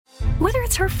Whether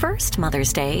it's her first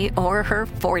Mother's Day or her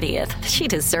 40th, she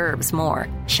deserves more.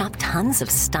 Shop tons of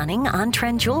stunning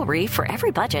on-trend jewelry for every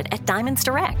budget at Diamonds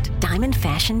Direct. Diamond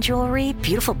fashion jewelry,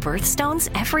 beautiful birthstones,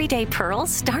 everyday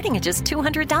pearls starting at just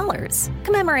 $200.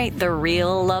 Commemorate the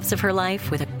real loves of her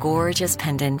life with a gorgeous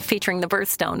pendant featuring the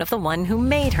birthstone of the one who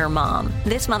made her mom.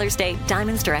 This Mother's Day,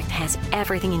 Diamonds Direct has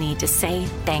everything you need to say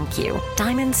thank you.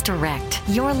 Diamonds Direct.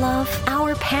 Your love,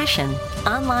 our passion.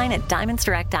 Online at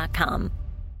diamondsdirect.com.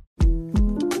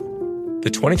 The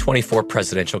 2024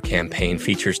 presidential campaign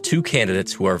features two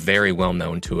candidates who are very well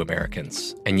known to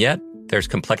Americans. And yet, there's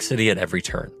complexity at every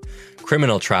turn.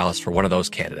 Criminal trials for one of those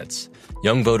candidates.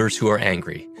 Young voters who are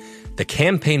angry. The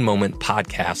Campaign Moment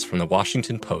podcast from the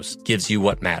Washington Post gives you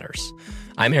what matters.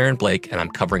 I'm Aaron Blake, and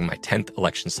I'm covering my 10th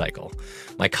election cycle.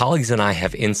 My colleagues and I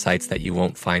have insights that you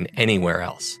won't find anywhere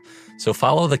else. So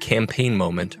follow The Campaign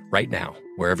Moment right now,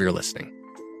 wherever you're listening.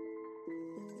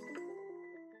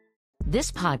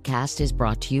 This podcast is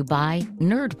brought to you by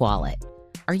NerdWallet.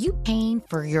 Are you paying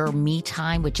for your me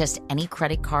time with just any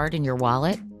credit card in your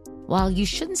wallet? While you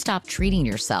shouldn't stop treating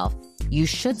yourself, you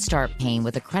should start paying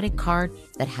with a credit card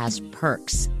that has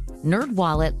perks.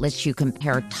 NerdWallet lets you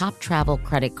compare top travel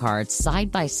credit cards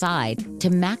side by side to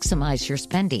maximize your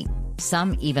spending.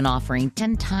 Some even offering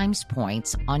 10 times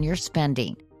points on your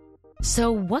spending. So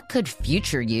what could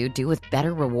future you do with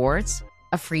better rewards?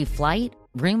 A free flight?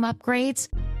 Room upgrades?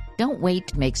 Don't wait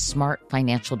to make smart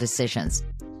financial decisions.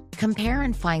 Compare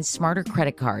and find smarter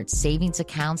credit cards, savings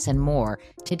accounts, and more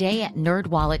today at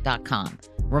nerdwallet.com.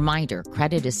 Reminder,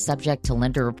 credit is subject to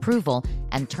lender approval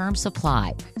and terms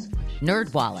apply.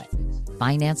 NerdWallet.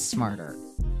 Finance smarter.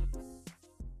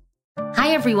 Hi,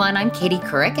 everyone. I'm Katie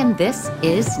Couric, and this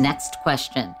is Next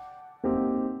Question.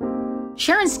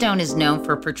 Sharon Stone is known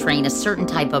for portraying a certain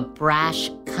type of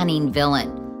brash, cunning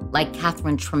villain, like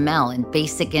Catherine Trammell in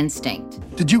Basic Instinct.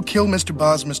 Did you kill Mr.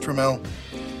 Boz, Miss Trammell?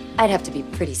 I'd have to be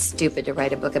pretty stupid to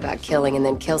write a book about killing and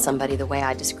then kill somebody the way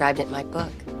I described it in my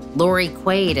book. Laurie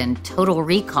Quaid in Total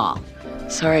Recall.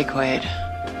 Sorry,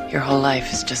 Quaid. Your whole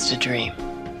life is just a dream.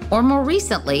 Or more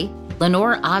recently,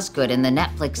 Lenore Osgood in the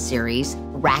Netflix series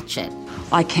Ratched.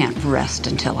 I can't rest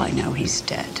until I know he's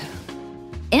dead.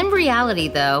 In reality,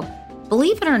 though,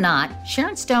 believe it or not,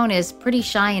 Sharon Stone is pretty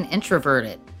shy and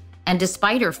introverted, and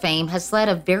despite her fame, has led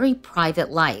a very private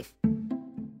life.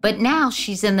 But now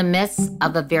she's in the midst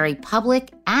of a very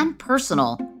public and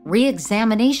personal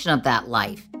re-examination of that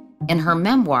life in her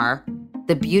memoir,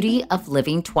 The Beauty of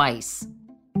Living Twice.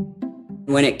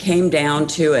 When it came down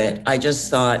to it, I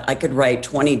just thought I could write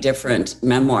 20 different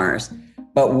memoirs,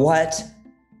 but what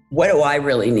do I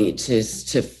really need to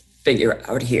figure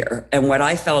out here? And what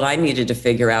I felt I needed to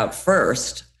figure out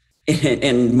first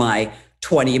in my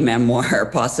 20 memoir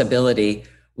possibility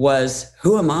was,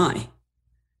 who am I?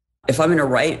 If I'm going to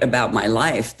write about my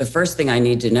life, the first thing I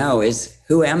need to know is,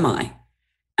 who am I?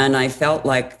 And I felt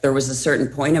like there was a certain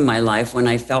point in my life when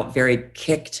I felt very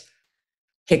kicked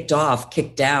off,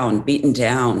 kicked down, beaten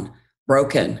down,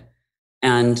 broken.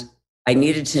 And I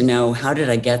needed to know, how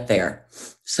did I get there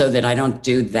so that I don't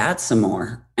do that some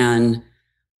more? And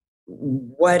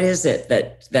what is it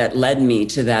that led me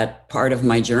to that part of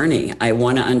my journey? I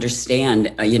want to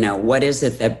understand, what is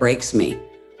it that breaks me?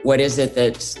 What is it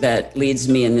that leads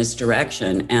me in this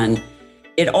direction? And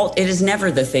it is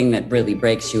never the thing that really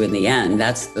breaks you in the end.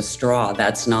 That's the straw.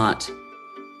 That's not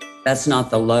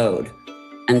the load.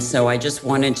 And so I just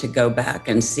wanted to go back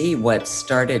and see what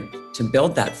started to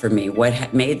build that for me,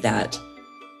 what made that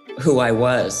who I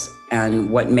was,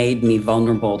 and what made me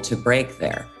vulnerable to break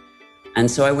there. And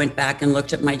so I went back and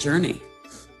looked at my journey.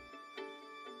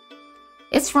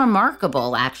 It's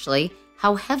remarkable, actually,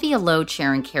 how heavy a load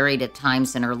Sharon carried at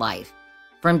times in her life,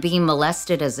 from being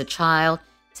molested as a child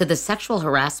to the sexual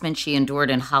harassment she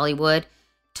endured in Hollywood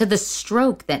to the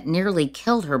stroke that nearly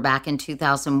killed her back in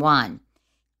 2001.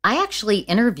 I actually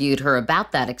interviewed her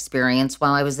about that experience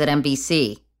while I was at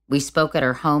NBC. We spoke at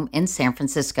her home in San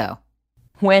Francisco.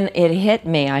 When it hit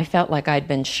me, I felt like I'd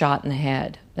been shot in the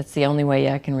head. That's the only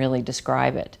way I can really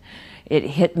describe it. It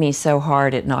hit me so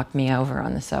hard it knocked me over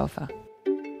on the sofa.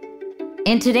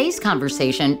 In today's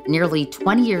conversation, nearly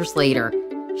 20 years later,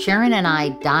 Sharon and I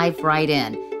dive right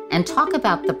in and talk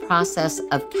about the process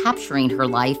of capturing her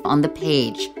life on the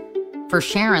page. For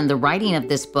Sharon, the writing of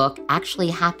this book actually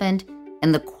happened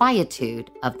in the quietude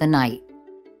of the night.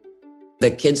 The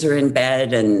kids are in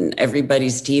bed and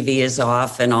everybody's TV is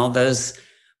off and all those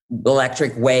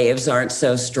electric waves aren't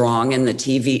so strong and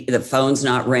the phone's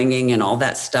not ringing and all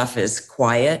that stuff is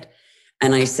quiet.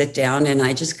 And I sit down and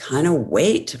I just kind of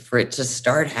wait for it to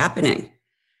start happening.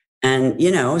 And,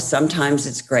 you know, sometimes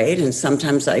it's great. And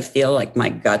sometimes I feel like my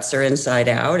guts are inside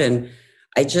out and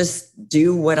I just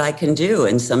do what I can do.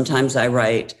 And sometimes I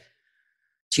write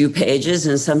 2 pages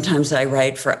and sometimes I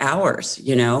write for hours,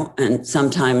 you know, and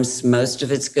sometimes most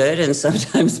of it's good and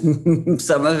sometimes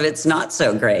some of it's not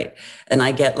so great. And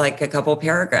I get like a couple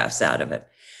paragraphs out of it.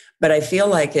 But I feel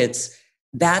like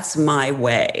that's my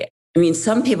way. I mean,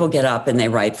 some people get up and they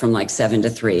write from like 7 to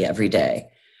 3 every day.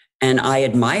 And I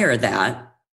admire that,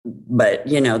 but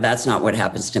you know, that's not what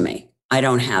happens to me. I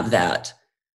don't have that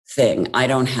thing.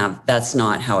 That's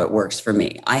not how it works for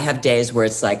me. I have days where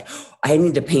it's like, I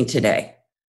need to paint today.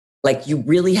 Like you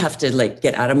really have to like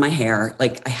get out of my hair.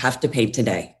 Like I have to paint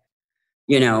today,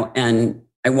 you know, and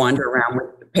I wander around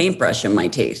with a paintbrush in my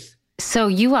teeth. So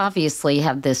you obviously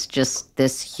have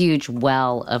this huge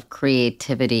well of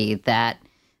creativity that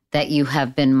you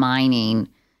have been mining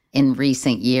in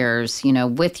recent years, you know,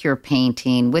 with your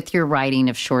painting, with your writing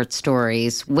of short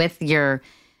stories, with your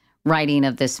writing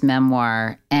of this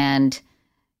memoir. And,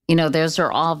 you know, those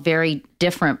are all very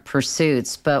different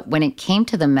pursuits. But when it came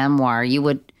to the memoir, you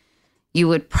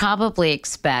would probably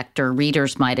expect, or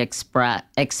readers might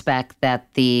expect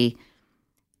that the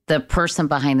person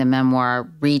behind the memoir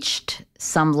reached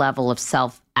some level of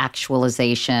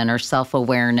self-actualization or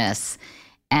self-awareness.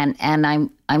 And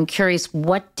I'm curious,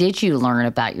 what did you learn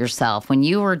about yourself when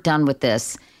you were done with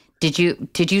this? Did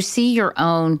you see your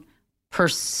own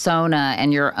persona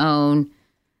and your own,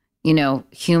 you know,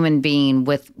 human being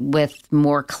with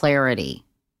more clarity?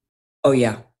 Oh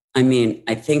yeah. I mean,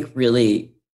 I think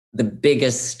really the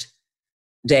biggest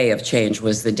day of change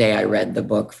was the day I read the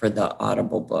book for the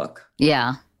Audible book.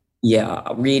 Yeah. Yeah.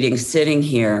 Sitting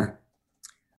here.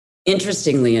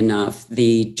 Interestingly enough,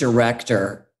 the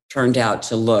director turned out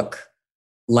to look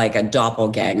like a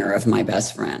doppelganger of my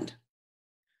best friend.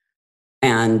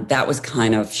 And that was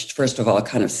kind of, first of all,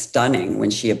 kind of stunning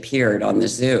when she appeared on the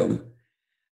Zoom.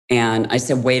 And I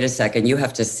said, wait a second, you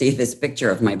have to see this picture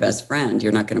of my best friend.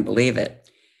 You're not going to believe it.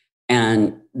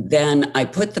 And then I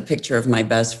put the picture of my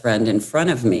best friend in front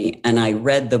of me and I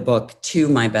read the book to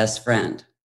my best friend.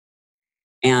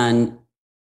 And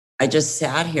I just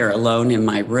sat here alone in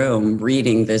my room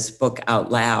reading this book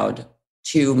out loud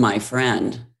to my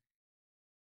friend.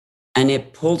 And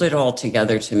it pulled it all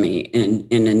together to me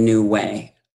in a new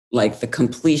way, like the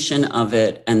completion of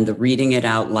it and the reading it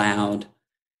out loud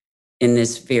in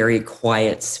this very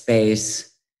quiet space.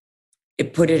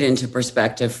 It put it into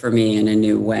perspective for me in a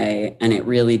new way. And it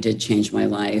really did change my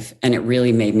life. And it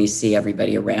really made me see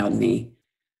everybody around me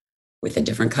with a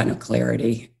different kind of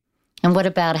clarity. And what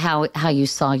about how you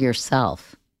saw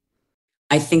yourself?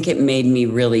 I think it made me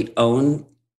really own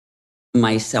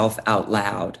myself out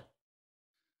loud.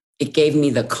 It gave me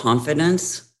the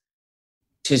confidence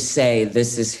to say,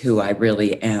 this is who I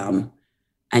really am.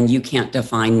 And you can't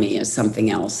define me as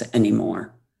something else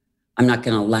anymore. I'm not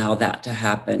going to allow that to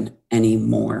happen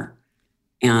anymore.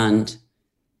 And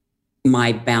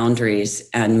my boundaries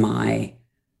and my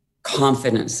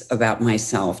confidence about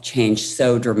myself changed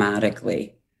so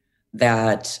dramatically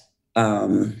that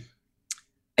I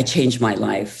changed my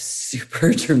life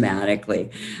super dramatically.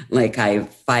 Like I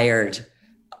fired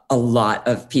a lot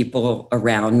of people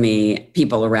around me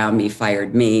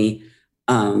fired me.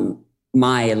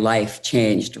 My life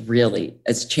changed, really.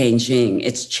 It's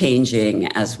changing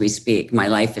as we speak. My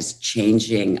life is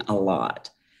changing a lot.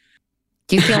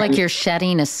 Do you feel like you're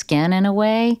shedding a skin in a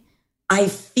way? I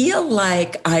feel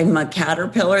like I'm a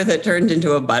caterpillar that turned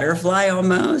into a butterfly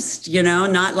almost, you know,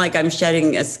 not like I'm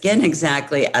shedding a skin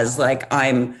exactly, as like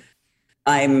I'm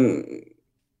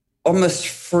almost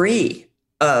free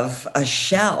of a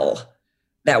shell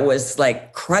that was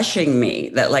like crushing me,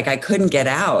 that like I couldn't get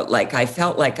out. Like I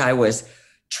felt like I was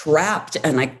trapped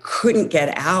and I couldn't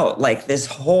get out, like this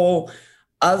whole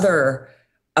other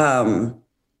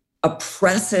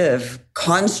oppressive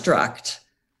construct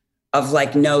of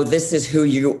like, no, this is who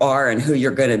you are and who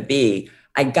you're going to be.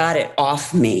 I got it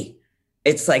off me.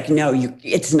 It's like, no,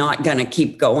 it's not going to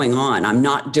keep going on. I'm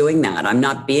not doing that. I'm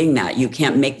not being that. You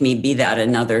can't make me be that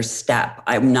another step.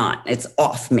 I'm not. It's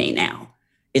off me now.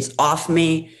 It's off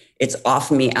me. It's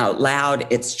off me out loud.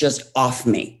 It's just off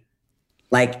me.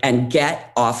 Like, and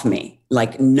get off me.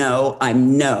 Like, no,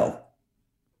 I'm no.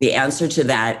 The answer to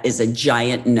that is a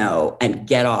giant no, and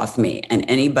get off me. And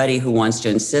anybody who wants to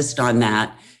insist on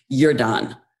that, you're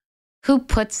done. Who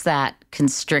puts that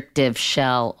constrictive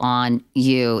shell on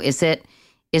you? Is it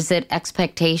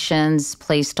expectations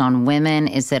placed on women?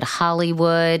 Is it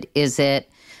Hollywood? Is it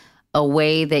a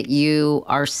way that you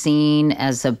are seen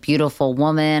as a beautiful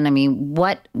woman? I mean,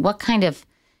 what kind of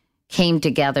came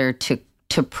together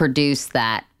to produce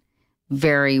that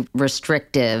very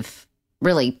restrictive,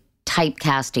 really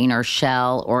typecasting or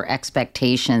shell or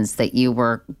expectations that you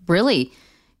were really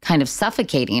kind of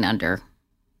suffocating under?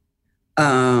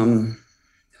 That's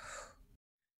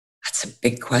a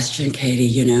big question, Katie.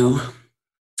 You know,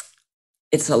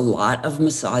 it's a lot of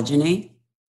misogyny.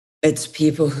 It's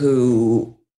people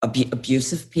who,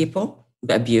 abusive people,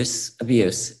 abuse.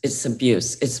 It's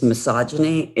abuse. It's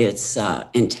misogyny. It's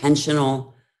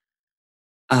intentional,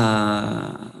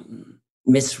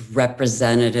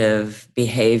 misrepresentative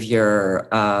behavior.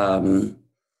 Let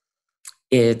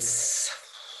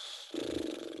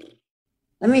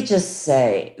me just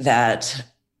say that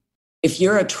if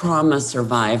you're a trauma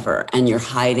survivor and you're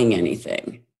hiding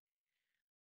anything,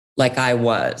 like I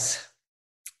was,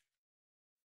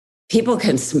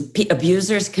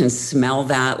 abusers can smell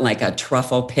that like a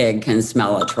truffle pig can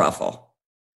smell a truffle.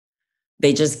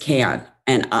 They just can.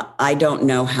 And I don't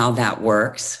know how that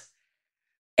works.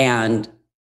 And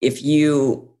if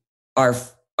you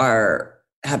have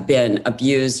been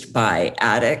abused by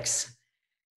addicts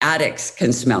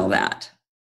can smell that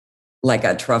like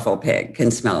a truffle pig can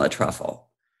smell a truffle.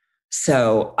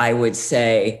 So I would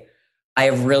say I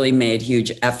have really made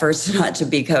huge efforts not to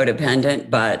be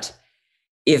codependent, but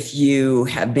if you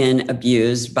have been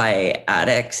abused by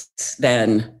addicts,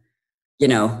 then, you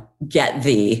know, get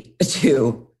thee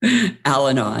to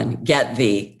Al-Anon, get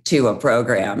thee to a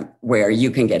program where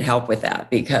you can get help with that,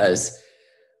 because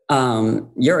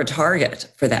you're a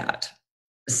target for that.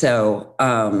 So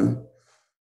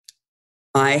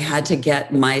I had to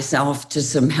get myself to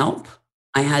some help.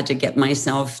 I had to get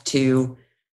myself to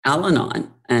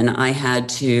Al-Anon, and I had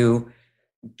to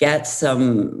get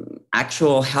some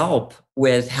actual help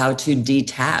with how to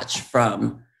detach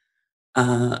from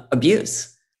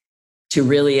abuse, to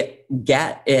really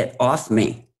get it off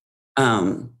me.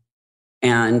 And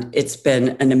it's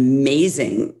been an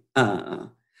amazing,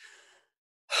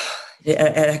 it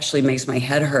actually makes my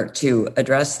head hurt to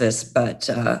address this, but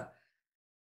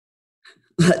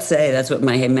let's say that's what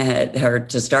my head hurt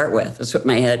to start with. That's what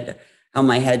how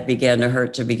my head began to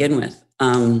hurt to begin with.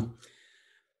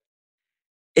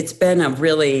 It's been a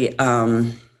really, a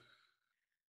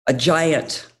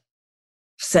giant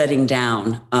setting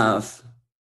down of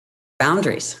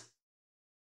boundaries.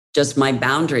 Just my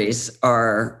boundaries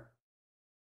are,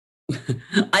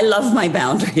 I love my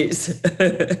boundaries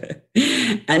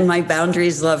and my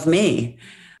boundaries love me.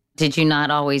 Did you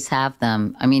not always have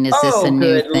them? I mean, is this a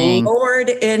new thing? Lord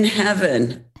in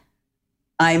heaven.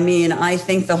 I mean, I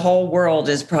think the whole world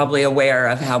is probably aware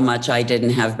of how much I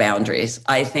didn't have boundaries.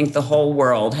 I think the whole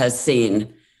world has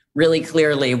seen really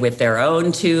clearly with their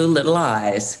own two little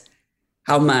eyes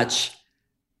how much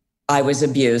I was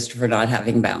abused for not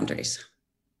having boundaries.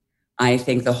 I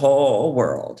think the whole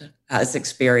world has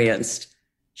experienced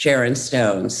Sharon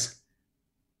Stone's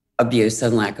abuse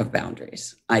and lack of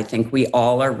boundaries. I think we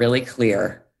all are really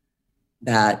clear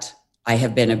that I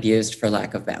have been abused for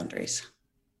lack of boundaries.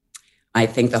 I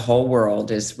think the whole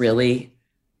world is really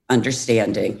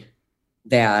understanding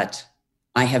that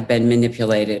I have been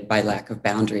manipulated by lack of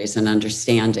boundaries, and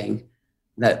understanding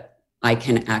that I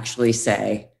can actually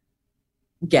say,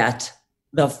 get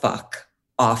the fuck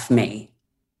off me.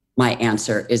 My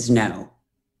answer is no.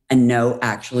 And no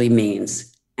actually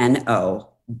means N-O,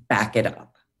 back it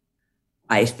up.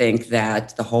 I think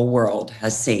that the whole world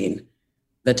has seen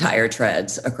the tire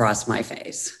treads across my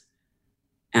face.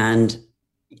 And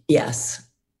yes,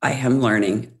 I am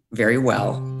learning very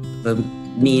well the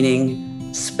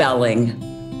meaning, spelling,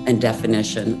 and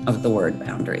definition of the word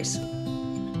boundaries.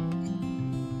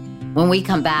 When we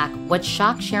come back, what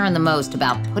shocked Sharon the most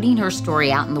about putting her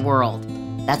story out in the world?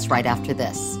 That's right after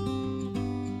this.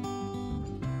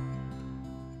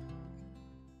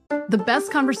 The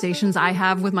best conversations I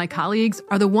have with my colleagues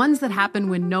are the ones that happen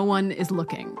when no one is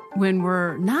looking, when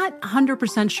we're not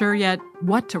 100% sure yet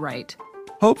what to write.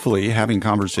 Hopefully, having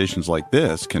conversations like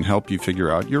this can help you figure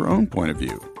out your own point of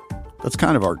view. That's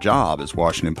kind of our job as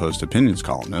Washington Post opinions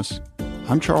columnists.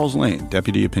 I'm Charles Lane,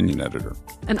 Deputy Opinion Editor.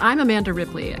 And I'm Amanda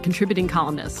Ripley, a contributing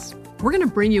columnist. We're going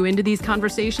to bring you into these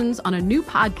conversations on a new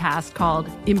podcast called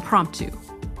Impromptu.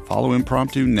 Follow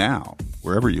Impromptu now,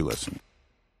 wherever you listen.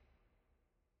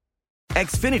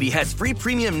 Xfinity has free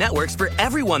premium networks for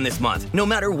everyone this month, no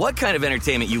matter what kind of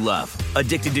entertainment you love.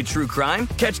 Addicted to true crime?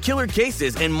 Catch killer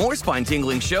cases and more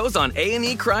spine-tingling shows on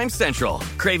A&E Crime Central.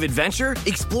 Crave adventure?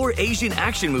 Explore Asian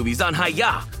action movies on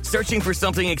Hi-Ya. Searching for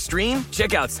something extreme?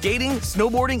 Check out skating,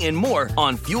 snowboarding, and more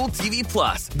on Fuel TV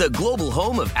Plus, the global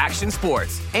home of action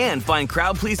sports. And find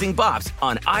crowd-pleasing bops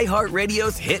on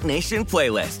iHeartRadio's Hit Nation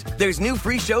playlist. There's new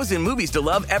free shows and movies to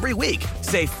love every week.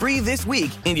 Say free this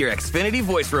week in your Xfinity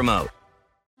voice remote.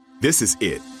 This is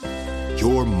it.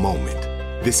 Your moment.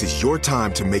 This is your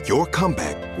time to make your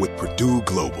comeback with Purdue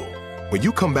Global. When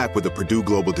you come back with a Purdue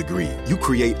Global degree, you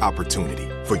create opportunity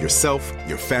for yourself,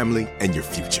 your family, and your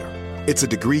future. It's a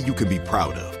degree you can be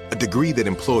proud of, a degree that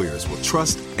employers will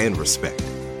trust and respect.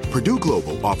 Purdue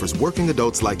Global offers working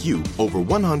adults like you over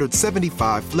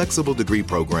 175 flexible degree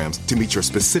programs to meet your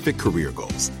specific career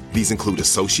goals. These include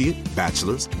associate,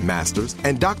 bachelor's, master's,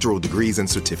 and doctoral degrees and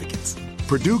certificates.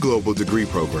 Purdue Global degree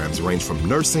programs range from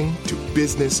nursing to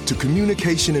business to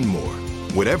communication and more.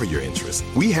 Whatever your interest,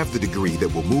 we have the degree that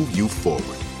will move you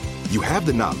forward. You have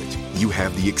the knowledge, you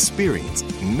have the experience.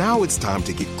 Now it's time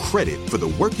to get credit for the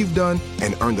work you've done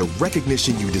and earn the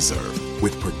recognition you deserve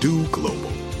with Purdue Global,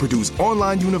 Purdue's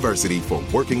online university for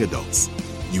working adults.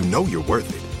 You know you're worth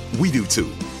it. We do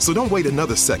too. So don't wait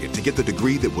another second to get the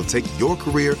degree that will take your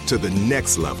career to the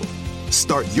next level.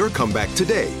 Start your comeback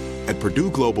today at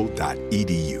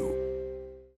purdueglobal.edu.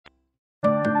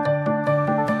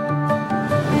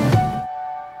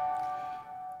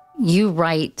 You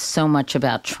write so much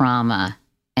about trauma,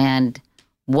 and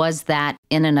was that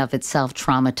in and of itself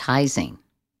traumatizing?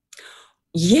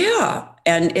 Yeah,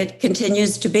 and it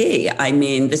continues to be. I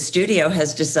mean, the studio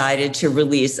has decided to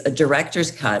release a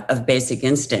director's cut of Basic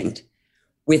Instinct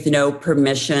with no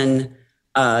permission,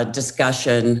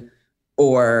 discussion,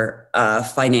 or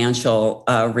financial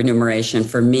remuneration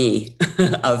for me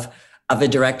of a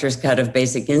director's cut of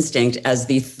Basic Instinct as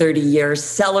the 30-year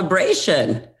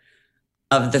celebration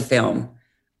of the film.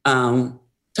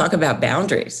 Talk about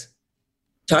boundaries.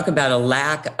 Talk about a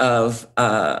lack of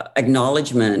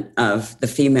acknowledgement of the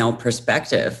female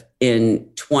perspective in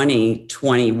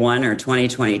 2021 or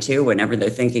 2022, whenever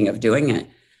they're thinking of doing it.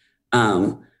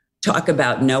 Talk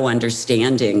about no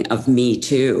understanding of Me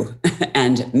Too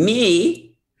and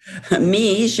me,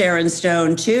 Sharon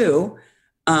Stone too.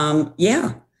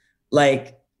 Yeah,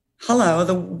 like, hello,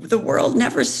 the world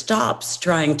never stops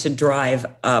trying to drive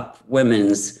up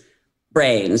women's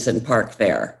brains and park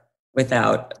there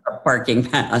without a parking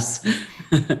pass.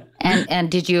 And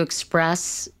did you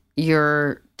express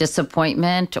your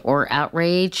disappointment or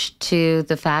outrage to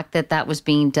the fact that that was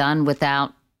being done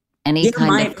without any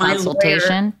kind of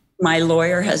consultation? My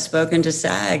lawyer has spoken to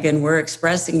SAG and we're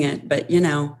expressing it. But, you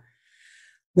know,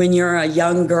 when you're a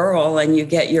young girl and you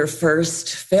get your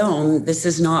first film, this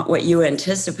is not what you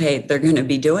anticipate they're going to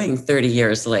be doing 30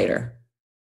 years later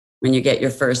when you get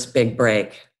your first big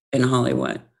break in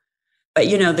Hollywood. But,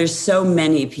 you know, there's so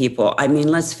many people. I mean,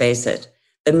 let's face it.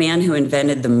 The man who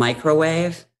invented the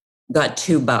microwave got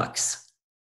 $2.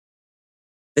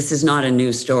 This is not a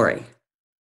new story.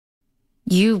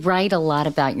 You write a lot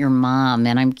about your mom,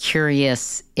 and I'm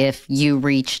curious if you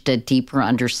reached a deeper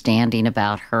understanding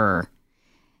about her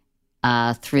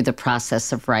through the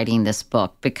process of writing this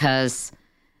book, because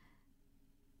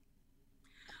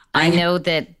I know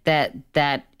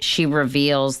that she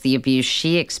reveals the abuse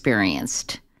she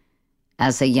experienced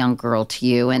as a young girl to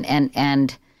you.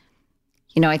 And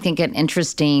you know, I think an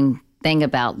interesting thing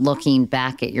about looking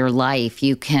back at your life,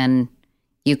 you can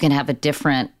have a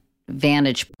different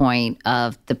vantage point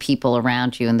of the people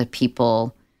around you and the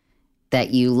people that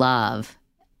you love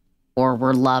or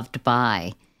were loved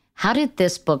by. How did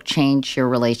this book change your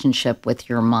relationship with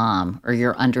your mom or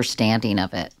your understanding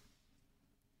of it?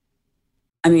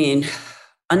 I mean,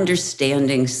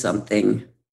 understanding something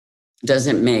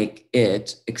doesn't make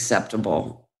it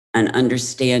acceptable, and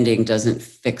understanding doesn't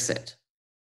fix it.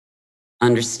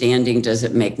 Understanding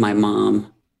doesn't make my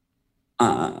mom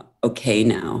okay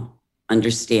now.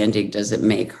 Understanding doesn't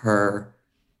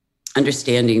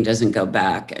go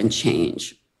back and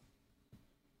change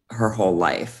her whole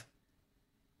life.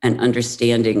 And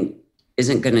understanding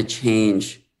isn't going to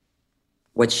change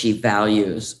what she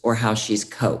values or how she's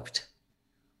coped.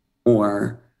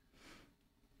 Or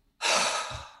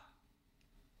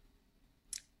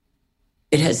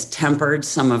it has tempered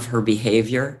some of her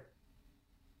behavior.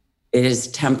 It has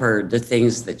tempered the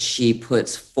things that she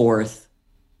puts forth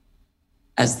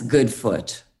as the good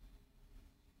foot.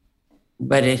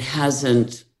 But it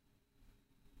hasn't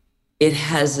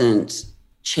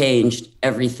changed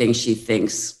everything she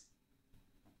thinks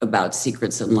about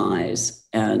secrets and lies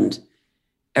and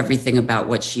everything about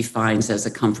what she finds as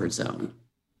a comfort zone.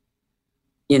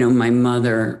 You know, my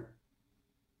mother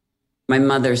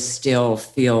still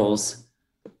feels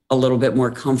a little bit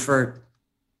more comfort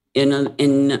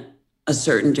in a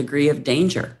certain degree of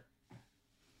danger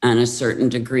and a certain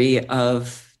degree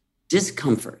of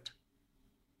discomfort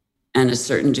and a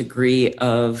certain degree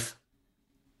of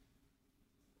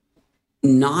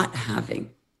not having,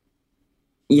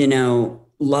 you know,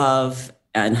 love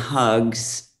and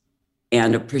hugs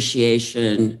and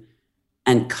appreciation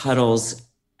and cuddles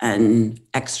and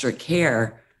extra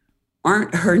care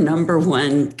aren't her number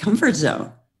one comfort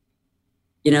zone.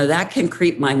 You know, that can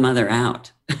creep my mother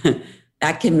out.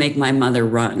 That can make my mother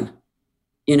run.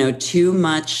 You know, too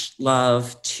much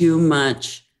love, too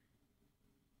much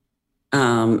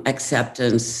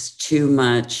acceptance, too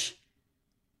much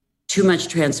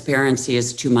transparency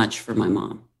is too much for my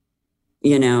mom.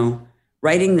 You know,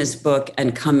 writing this book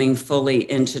and coming fully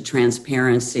into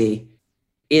transparency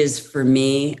is for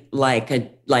me like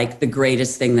the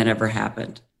greatest thing that ever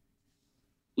happened.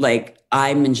 Like,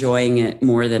 I'm enjoying it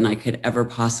more than I could ever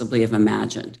possibly have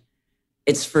imagined.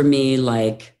 It's for me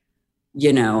like,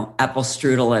 you know, apple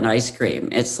strudel and ice cream.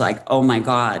 It's like, oh my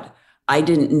God, I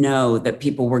didn't know that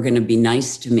people were going to be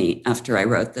nice to me after I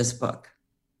wrote this book.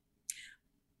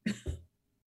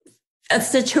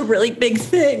 That's such a really big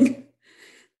thing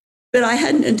that I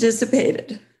hadn't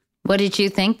anticipated. What did you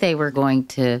think they were going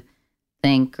to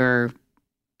think or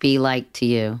be like to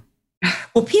you?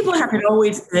 Well, people haven't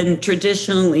always been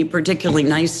traditionally particularly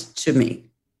nice to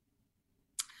me.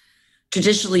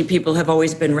 Traditionally, people have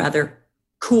always been rather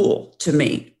cool to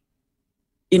me,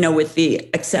 you know, with the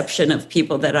exception of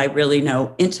people that I really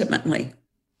know intimately.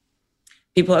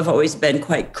 People have always been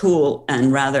quite cool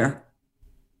and rather,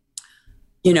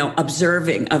 you know,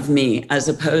 observing of me as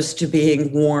opposed to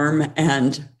being warm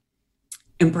and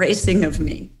embracing of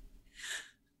me.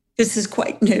 This is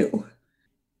quite new,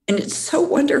 and it's so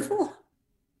wonderful.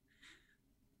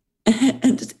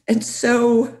 And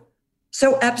so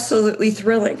absolutely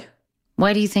thrilling.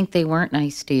 Why do you think they weren't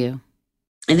nice to you?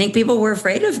 I think people were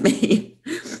afraid of me.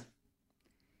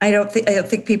 I don't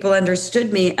think people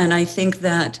understood me. And I think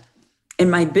that in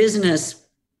my business,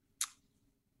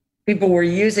 people were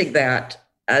using that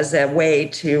as a way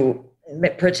to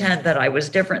pretend that I was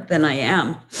different than I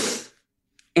am.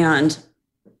 And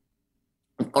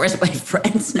of course, my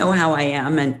friends know how I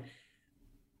am and,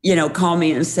 you know, call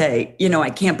me and say, you know, I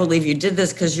can't believe you did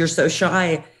this because you're so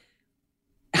shy.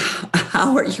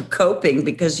 How are you coping?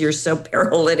 Because you're so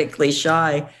paralytically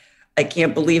shy. I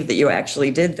can't believe that you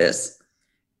actually did this.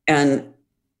 And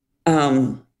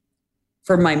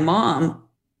for my mom,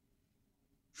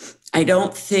 I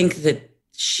don't think that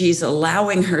she's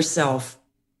allowing herself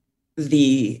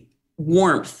the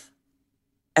warmth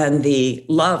and the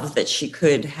love that she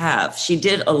could have. She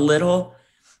did a little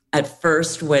at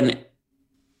first when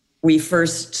we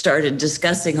first started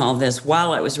discussing all this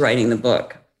while I was writing the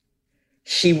book.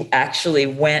 She actually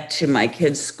went to my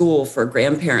kids' school for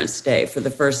Grandparents' Day for the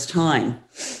first time.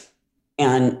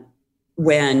 And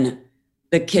when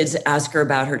the kids asked her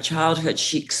about her childhood,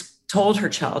 she told her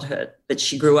childhood, that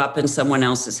she grew up in someone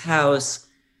else's house,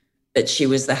 that she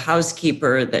was the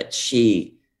housekeeper, that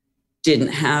she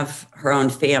didn't have her own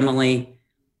family.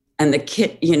 And the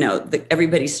kid, you know,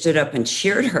 everybody stood up and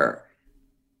cheered her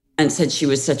and said she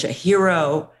was such a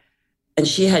hero. And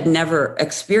she had never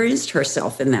experienced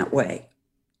herself in that way.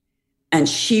 And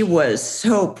she was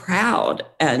so proud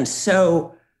and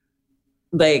so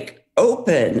like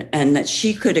open, and that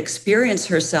she could experience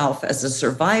herself as a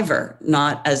survivor,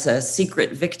 not as a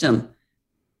secret victim,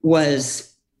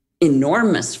 was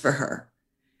enormous for her.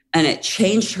 And it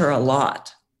changed her a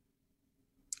lot.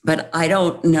 But I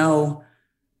don't know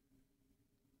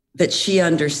that she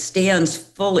understands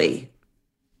fully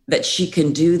that she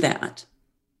can do that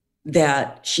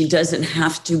she doesn't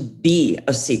have to be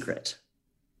a secret,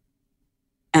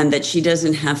 and that she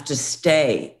doesn't have to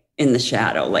stay in the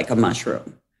shadow like a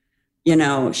mushroom. You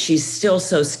know, she's still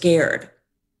so scared.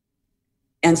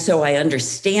 And so I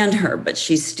understand her, but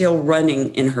she's still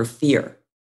running in her fear.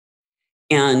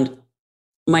 And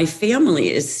my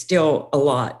family is still a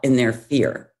lot in their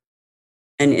fear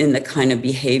and in the kind of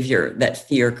behavior that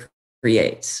fear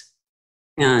creates.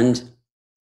 And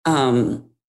a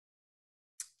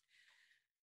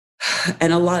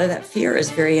lot of that fear is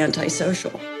very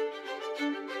antisocial.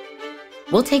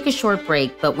 We'll take a short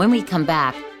break, but when we come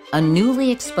back, a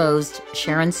newly exposed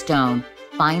Sharon Stone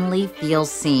finally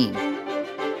feels seen.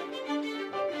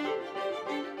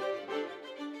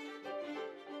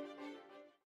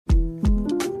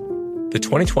 The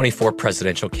 2024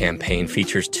 presidential campaign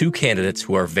features two candidates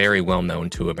who are very well known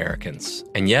to Americans.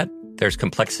 And yet, there's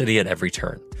complexity at every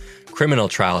turn. Criminal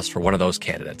trials for one of those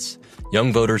candidates.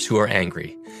 Young voters who are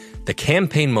angry. The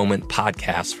Campaign Moment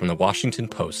podcast from the Washington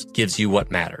Post gives you what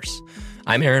matters.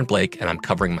 I'm Aaron Blake, and I'm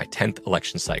covering my 10th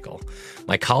election cycle.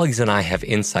 My colleagues and I have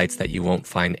insights that you won't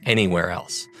find anywhere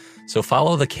else. So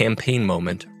follow The Campaign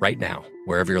Moment right now,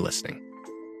 wherever you're listening.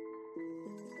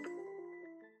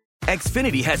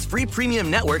 Xfinity has free premium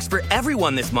networks for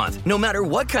everyone this month, no matter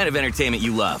what kind of entertainment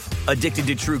you love. Addicted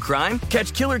to true crime?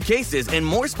 Catch killer cases and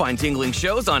more spine-tingling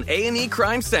shows on A&E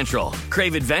Crime Central.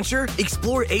 Crave adventure?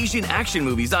 Explore Asian action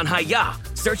movies on Hi-Ya.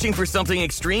 Searching for something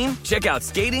extreme? Check out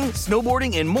skating,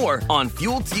 snowboarding, and more on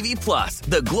Fuel TV Plus,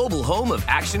 the global home of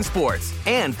action sports.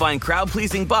 And find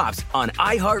crowd-pleasing bops on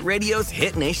iHeartRadio's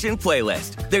Hit Nation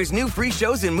playlist. There's new free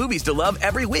shows and movies to love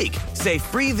every week. Say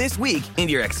free this week in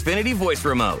your Xfinity voice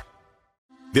remote.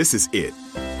 This is it.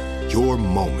 Your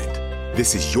moment.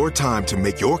 This is your time to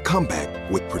make your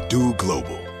comeback with Purdue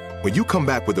Global. When you come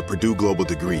back with a Purdue Global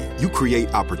degree, you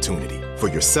create opportunity for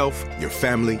yourself, your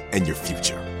family, and your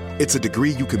future. It's a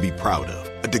degree you can be proud of,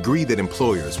 a degree that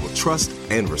employers will trust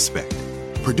and respect.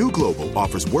 Purdue Global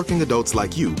offers working adults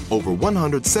like you over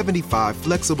 175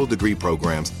 flexible degree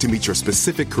programs to meet your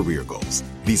specific career goals.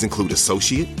 These include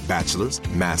associate, bachelor's,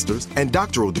 master's, and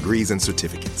doctoral degrees and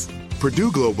certificates.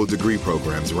 Purdue Global degree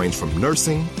programs range from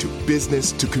nursing to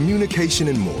business to communication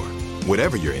and more.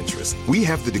 Whatever your interest, we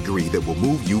have the degree that will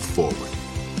move you forward.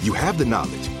 You have the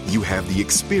knowledge, you have the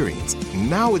experience.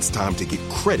 Now it's time to get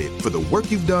credit for the work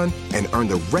you've done and earn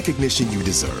the recognition you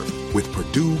deserve with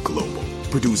Purdue Global,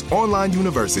 Purdue's online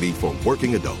university for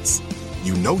working adults.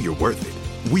 You know you're worth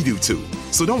it. We do too.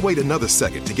 So don't wait another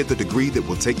second to get the degree that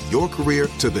will take your career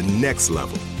to the next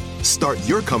level. Start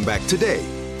your comeback today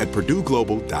at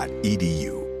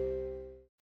purdueglobal.edu.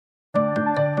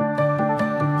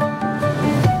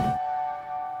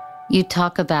 You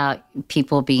talk about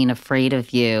people being afraid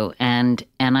of you, and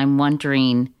I'm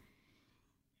wondering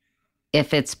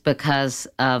if it's because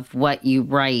of what you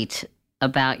write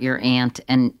about your aunt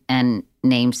and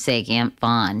namesake Aunt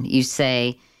Vaughn. You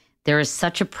say, there is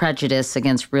such a prejudice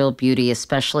against real beauty,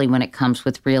 especially when it comes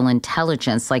with real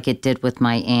intelligence, like it did with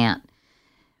my aunt.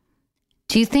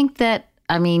 Do you think that,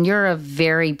 I mean, you're a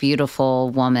very beautiful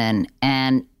woman,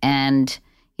 and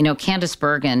you know, Candice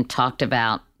Bergen talked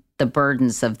about the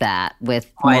burdens of that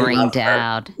with Maureen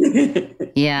Dowd.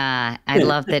 Yeah, I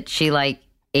love that she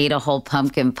ate a whole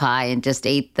pumpkin pie and just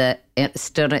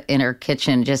stood in her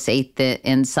kitchen, just ate the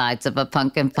insides of a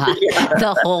pumpkin pie,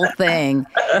 the whole thing.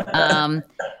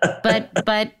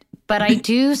 But I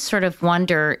do sort of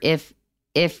wonder if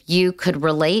you could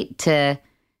relate to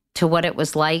what it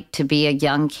was like to be a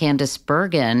young Candice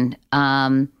Bergen,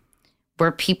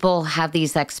 where people have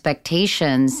these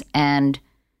expectations and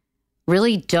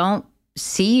really don't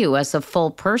see you as a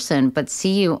full person, but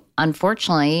see you,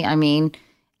 unfortunately, I mean,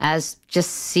 as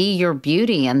just see your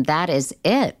beauty, and that is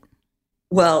it.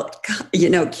 Well, you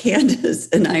know,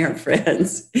 Candice and I are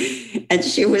friends, and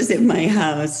she was in my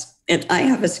house, and I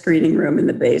have a screening room in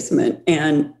the basement,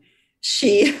 and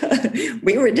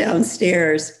we were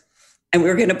downstairs, and we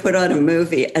were going to put on a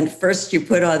movie. And first you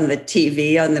put on the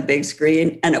TV on the big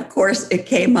screen. And of course it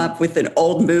came up with an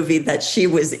old movie that she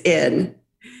was in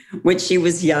when she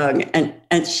was young.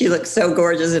 And she looked so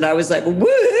gorgeous. And I was like,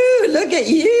 woohoo, look at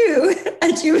you.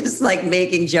 And she was like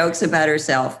making jokes about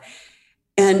herself.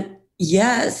 And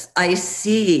yes, I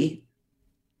see,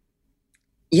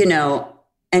 you know,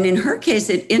 and in her case,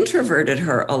 it introverted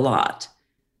her a lot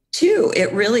too.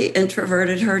 It really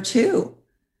introverted her too.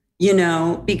 You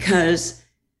know, because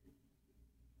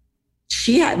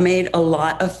she had made a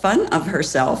lot of fun of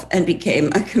herself and became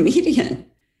a comedian.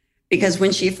 Because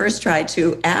when she first tried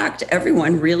to act,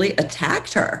 everyone really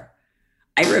attacked her.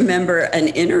 I remember an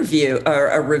interview or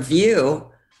a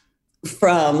review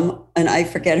from, and I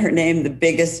forget her name, the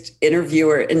biggest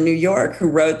interviewer in New York, who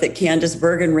wrote that Candice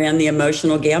Bergen ran the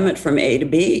emotional gamut from A to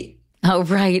B. Oh,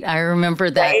 right. I remember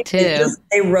that too.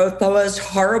 They wrote the most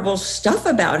horrible stuff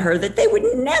about her that they would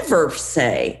never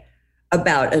say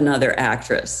about another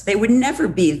actress. They would never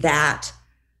be that,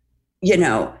 you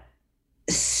know,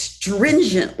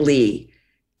 stringently,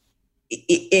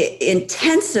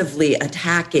 intensively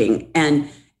attacking and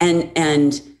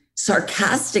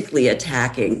sarcastically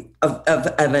attacking of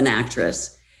an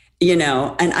actress. You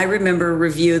know, and I remember a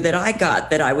review that I got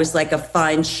that I was like a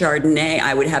fine Chardonnay.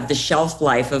 I would have the shelf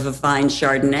life of a fine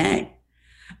Chardonnay.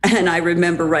 And I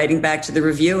remember writing back to the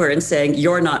reviewer and saying,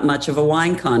 you're not much of a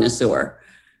wine connoisseur.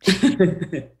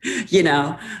 You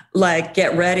know, like,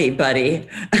 get ready, buddy.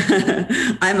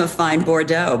 I'm a fine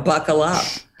Bordeaux, buckle up.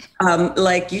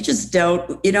 Like, you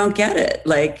don't get it.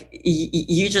 Like,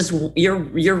 you're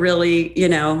really, you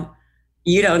know,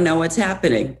 you don't know what's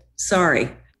happening.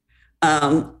 Sorry.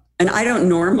 And I don't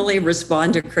normally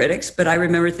respond to critics, but I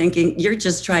remember thinking, you're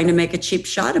just trying to make a cheap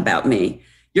shot about me.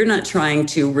 You're not trying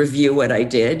to review what I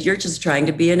did. You're just trying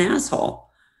to be an asshole.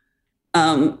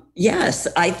 Yes,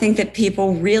 I think that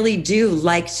people really do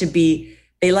like to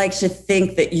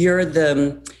think that you're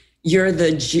the you're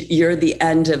the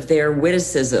end of their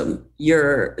witticism.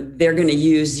 They're going to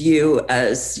use you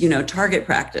as, target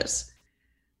practice.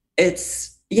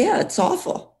 It's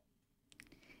awful.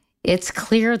 It's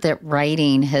clear that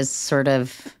writing has sort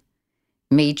of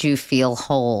made you feel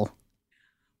whole.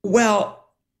 Well,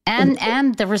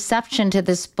 and the reception to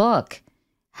this book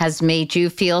has made you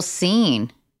feel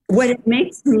seen. What it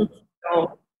makes me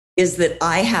feel is that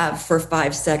I have for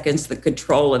 5 seconds the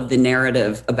control of the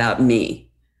narrative about me.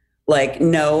 Like,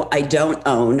 no, I don't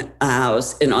own a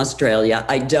house in Australia.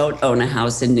 I don't own a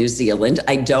house in New Zealand.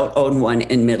 I don't own one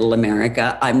in Middle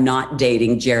America. I'm not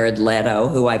dating Jared Leto,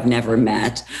 who I've never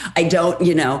met. I don't,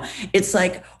 it's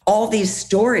like all these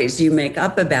stories you make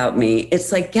up about me.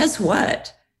 It's like, guess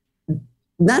what?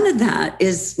 None of that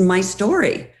is my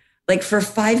story. Like for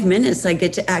 5 minutes, I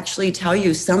get to actually tell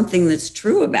you something that's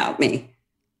true about me.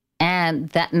 And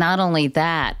that not only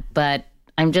that, but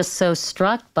I'm just so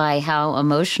struck by how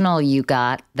emotional you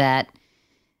got that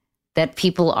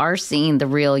people are seeing the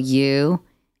real you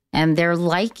and they're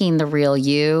liking the real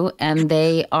you and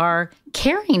they are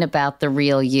caring about the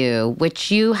real you, which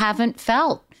you haven't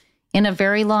felt in a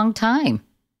very long time.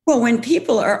 Well, when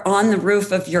people are on the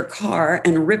roof of your car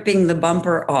and ripping the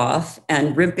bumper off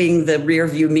and ripping the rear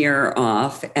view mirror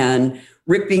off and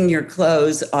ripping your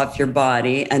clothes off your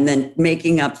body and then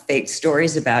making up fake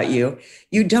stories about you,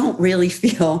 you don't really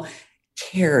feel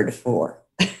cared for.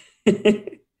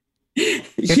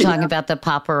 You're talking about the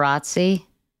paparazzi?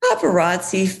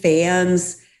 Paparazzi,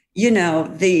 fans,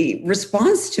 the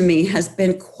response to me has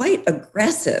been quite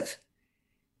aggressive.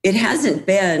 It hasn't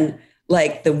been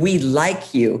like the "we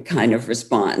like you" kind of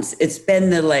response. It's been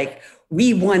the like,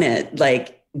 "we want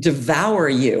to devour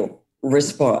you"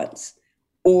 response.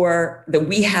 Or that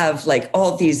we have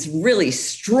all these really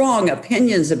strong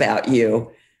opinions about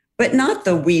you, but not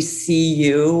the "we see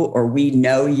you" or "we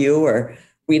know you" or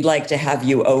 "we'd like to have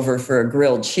you over for a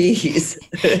grilled cheese."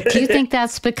 Do you think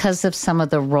that's because of some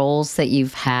of the roles that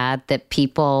you've had that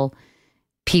people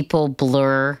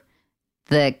blur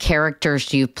the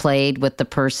characters you've played with the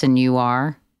person you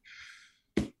are?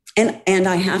 And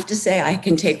I have to say, I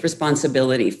can take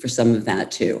responsibility for some of that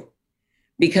too.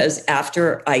 Because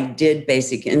after I did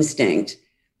Basic Instinct,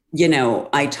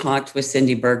 I talked with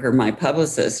Cindy Berger, my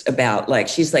publicist, about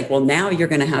she's like, well, now you're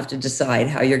going to have to decide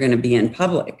how you're going to be in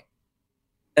public.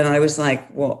 And I was like,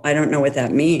 well, I don't know what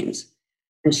that means.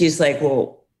 And she's like,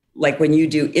 well, when you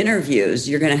do interviews,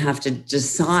 you're going to have to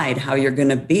decide how you're going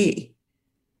to be.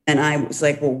 And I was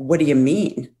like, well, what do you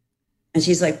mean? And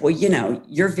she's like, well,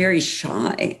 you're very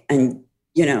shy and,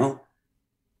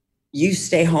 you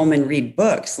stay home and read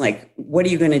books. What are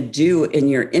you going to do in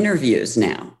your interviews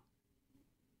now?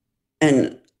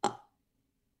 And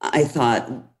I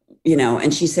thought,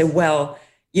 and she said, well,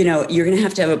 you're going to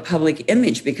have a public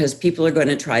image because people are going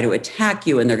to try to attack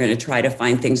you and they're going to try to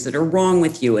find things that are wrong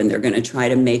with you. And they're going to try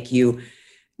to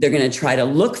they're going to try to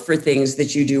look for things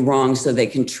that you do wrong so they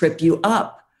can trip you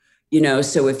up.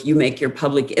 So if you make your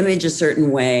public image a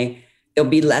certain way, they'll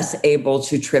be less able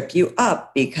to trip you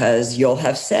up because you'll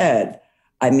have said,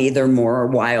 I'm either more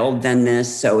wild than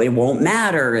this, so it won't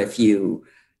matter if you,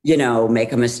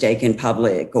 make a mistake in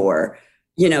public or,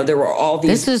 there were all these.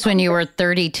 This was when you were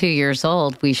 32 years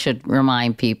old, we should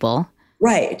remind people.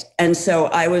 Right. And so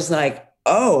I was like,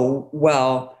 oh,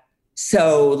 well,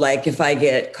 so if I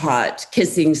get caught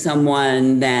kissing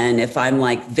someone, then if I'm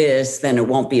like this, then it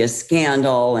won't be a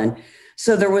scandal. And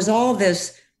so there was all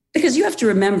this. Because you have to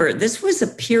remember, this was a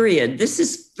period, this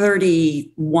is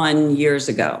 31 years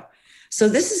ago. So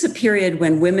this is a period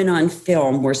when women on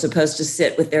film were supposed to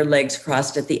sit with their legs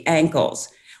crossed at the ankles.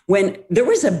 When there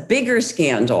was a bigger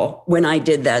scandal when I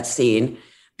did that scene,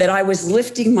 that I was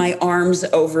lifting my arms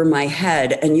over my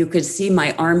head and you could see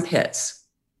my armpits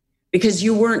because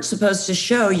you weren't supposed to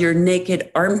show your naked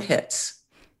armpits.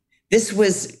 This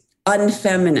was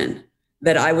unfeminine.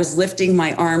 That I was lifting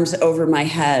my arms over my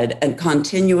head and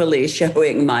continually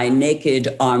showing my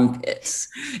naked armpits.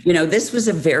 This was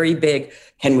a very big,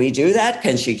 can we do that?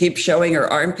 Can she keep showing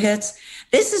her armpits?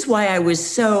 This is why I was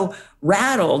so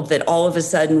rattled that all of a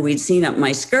sudden we'd seen up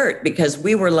my skirt because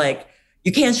we were like,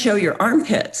 you can't show your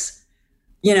armpits.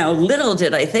 Little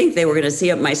did I think they were going to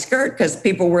see up my skirt because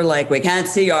people were like, we can't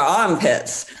see our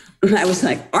armpits. And I was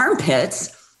like, armpits?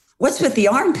 What's with the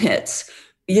armpits?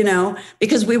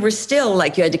 Because we were still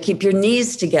you had to keep your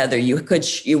knees together. You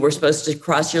were supposed to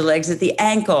cross your legs at the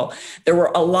ankle. There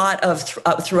were a lot of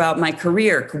throughout my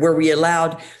career where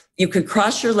you could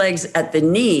cross your legs at the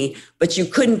knee, but you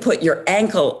couldn't put your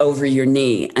ankle over your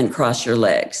knee and cross your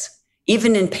legs.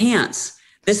 Even in pants,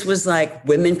 This was like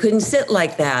women couldn't sit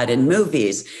like that in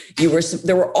movies.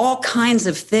 There were all kinds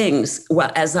of things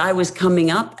as I was coming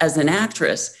up as an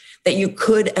actress that you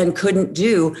could and couldn't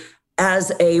do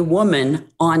as a woman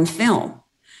on film.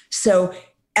 So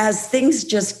as things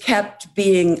just kept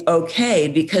being okay,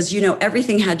 because,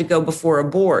 everything had to go before a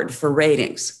board for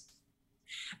ratings.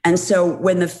 And so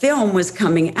when the film was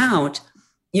coming out,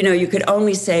 you could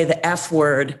only say the F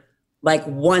word like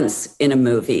once in a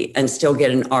movie and still get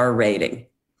an R rating.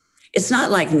 It's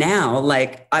not like now,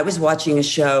 like I was watching a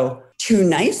show 2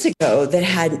 nights ago that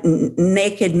had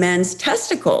naked men's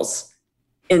testicles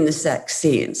in the sex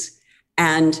scenes.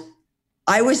 And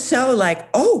I was so like,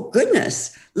 oh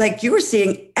goodness, like you were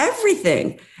seeing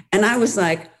everything. And I was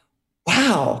like,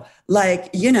 wow,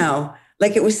 like,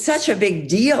 like it was such a big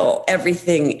deal,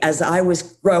 everything as I was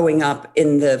growing up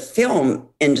in the film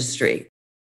industry.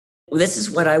 This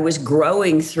is what I was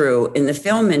growing through in the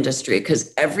film industry,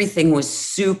 because everything was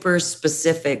super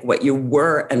specific, what you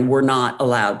were and were not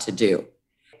allowed to do.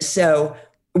 So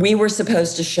we were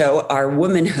supposed to show our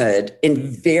womanhood in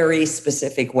very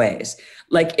specific ways.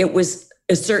 Like it was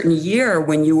a certain year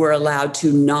when you were allowed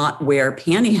to not wear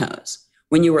pantyhose,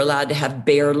 when you were allowed to have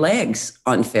bare legs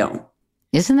on film.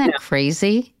 Isn't that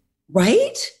crazy?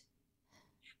 Right?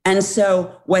 And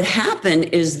so what happened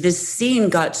is this scene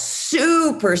got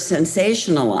super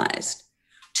sensationalized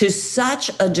to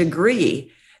such a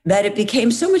degree that it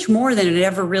became so much more than it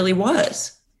ever really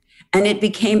was. And it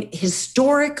became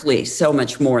historically so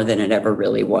much more than it ever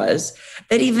really was,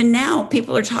 that even now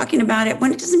people are talking about it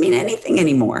when it doesn't mean anything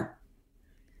anymore.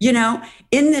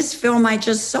 In this film I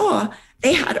just saw,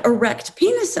 they had erect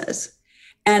penises.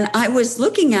 And I was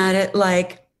looking at it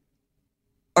like,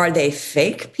 are they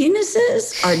fake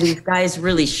penises? Are these guys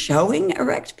really showing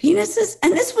erect penises?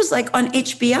 And this was like on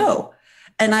HBO.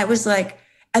 And I was like,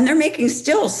 and they're making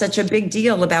still such a big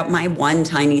deal about my one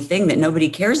tiny thing that nobody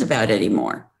cares about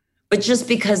anymore. But just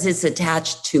because it's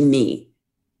attached to me,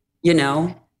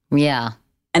 Yeah.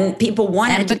 And people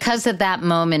wanted And because of that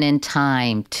moment in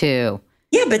time, too.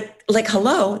 Yeah, but like,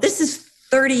 hello, this is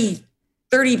 30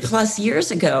 plus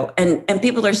years ago. And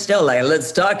people are still like,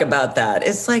 let's talk about that.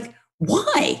 It's like,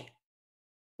 why?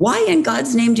 Why in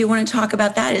God's name do you want to talk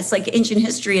about that? It's like ancient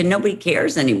history and nobody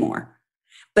cares anymore.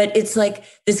 But it's like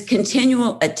this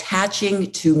continual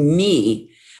attaching to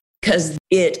me because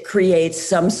it creates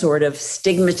some sort of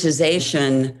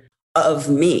stigmatization of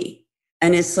me.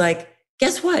 And it's like,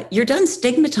 guess what? You're done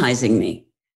stigmatizing me.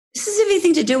 This has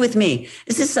anything to do with me.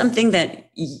 This is something that,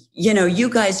 you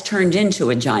guys turned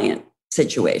into a giant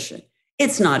situation.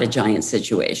 It's not a giant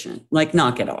situation. Like,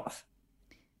 knock it off.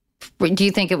 Do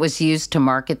you think it was used to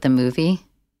market the movie?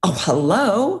 Oh,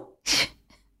 hello.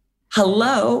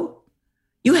 Hello.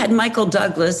 You had Michael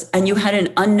Douglas and you had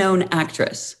an unknown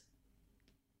actress.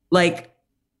 Like,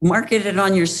 market it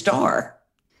on your star.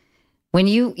 When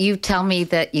you tell me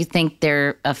that you think there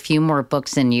are a few more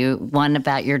books in you, one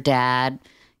about your dad,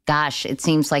 gosh, it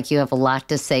seems like you have a lot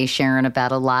to say, Sharon,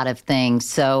 about a lot of things.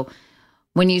 So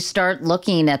when you start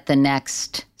looking at the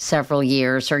next several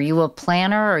years, are you a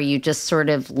planner or are you just sort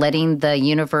of letting the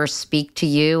universe speak to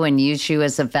you and use you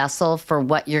as a vessel for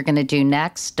what you're going to do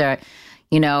next? Or,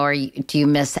 do you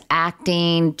miss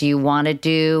acting? Do you want to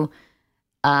do,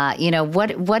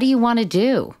 what do you want to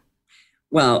do?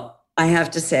 Well, I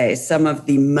have to say some of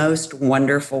the most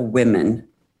wonderful women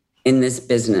in this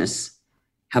business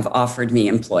have offered me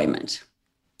employment.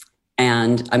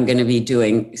 And I'm going to be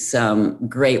doing some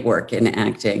great work in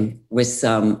acting with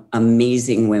some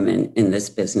amazing women in this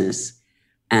business.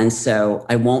 And so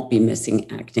I won't be missing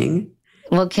acting.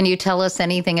 Well, can you tell us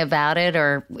anything about it?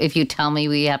 Or if you tell me,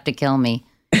 you have to kill me.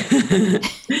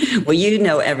 Well, you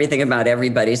know everything about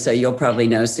everybody, so you'll probably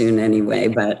know soon anyway,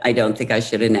 but I don't think I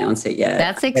should announce it yet.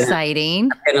 That's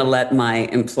exciting. I'm going to let my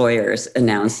employers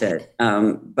announce it.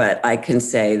 But I can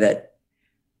say that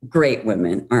great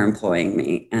women are employing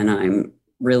me, and I'm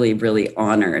really, really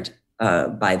honored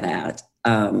by that.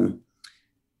 I'm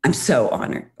so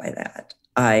honored by that.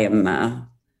 I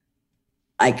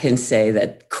can say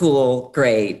that cool,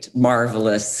 great,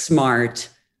 marvelous, smart,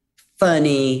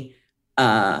 funny,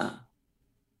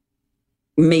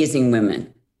 amazing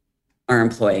women are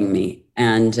employing me,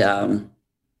 and a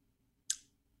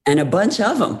bunch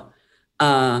of them.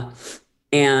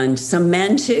 And some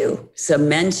men too. Some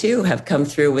men too have come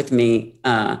through with me,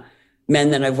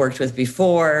 men that I've worked with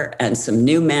before, and some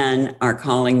new men are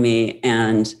calling me.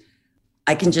 And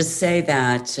I can just say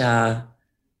that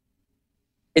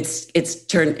it's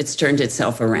turned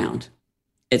itself around.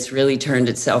 It's really turned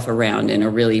itself around in a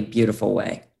really beautiful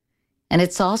way. And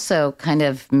it's also kind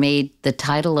of made the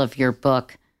title of your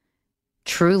book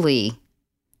truly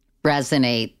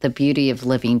resonate, the beauty of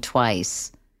living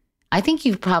twice. I think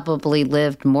you've probably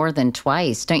lived more than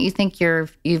twice. Don't you think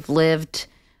you've lived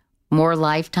more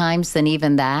lifetimes than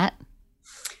even that?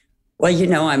 Well, you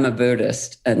know, I'm a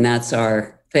Buddhist, and that's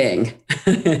our thing.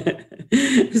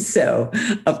 So,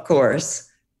 of course.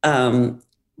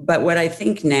 But what I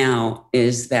think now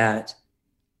is that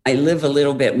I live a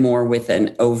little bit more with an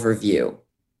overview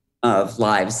of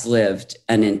lives lived,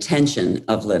 an intention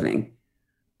of living,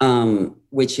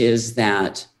 which is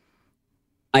that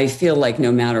I feel like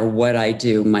no matter what I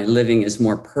do, my living is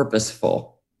more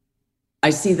purposeful. I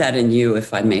see that in you,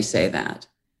 if I may say that.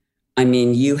 I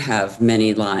mean, you have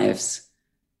many lives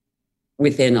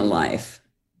within a life,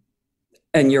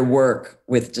 and your work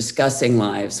with discussing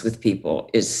lives with people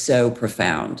is so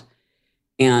profound.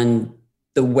 And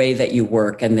the way that you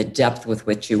work and the depth with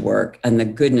which you work and the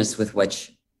goodness with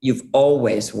which you've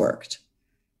always worked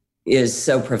is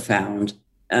so profound.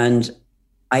 And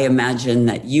I imagine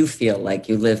that you feel like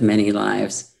you live many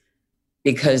lives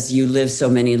because you live so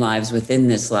many lives within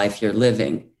this life you're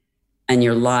living. And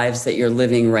your lives that you're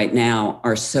living right now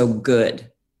are so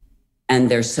good. And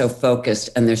they're so focused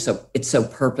and it's so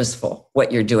purposeful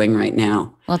what you're doing right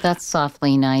now. Well, that's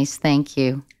softly nice. Thank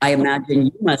you. I imagine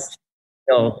you must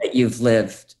feel that you've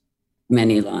lived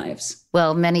many lives.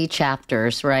 Well, many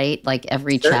chapters, right? Like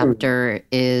every chapter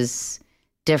is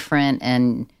different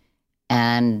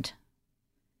and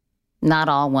not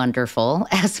all wonderful,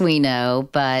 as we know,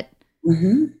 but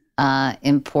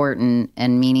important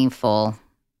and meaningful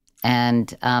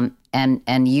and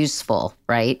useful,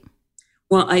 right?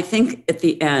 Well, I think at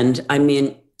the end, I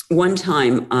mean, one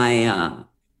time I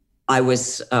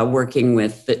was working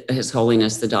with His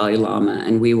Holiness the Dalai Lama,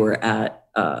 and we were at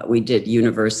we did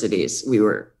universities.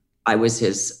 I was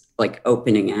his like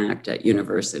opening act at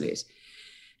universities,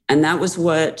 and that was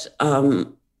what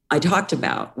I talked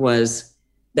about, was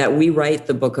that we write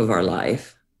the book of our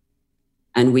life,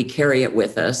 and we carry it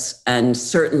with us. And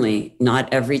certainly, not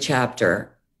every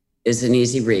chapter is an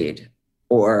easy read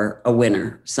or a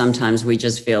winner. Sometimes we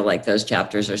just feel like those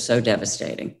chapters are so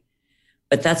devastating.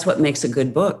 But that's what makes a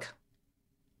good book.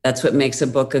 That's what makes a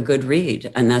book a good read.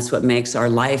 And that's what makes our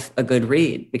life a good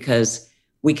read, because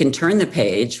we can turn the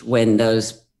page when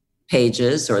those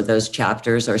pages or those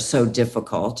chapters are so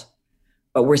difficult,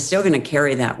 but we're still going to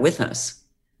carry that with us.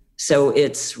 So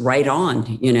it's right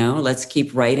on, you know, let's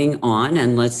keep writing on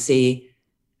and let's see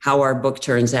how our book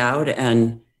turns out.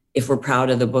 And if we're proud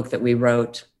of the book that we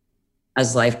wrote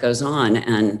as life goes on.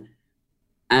 And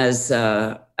as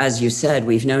you said,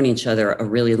 we've known each other a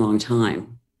really long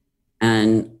time.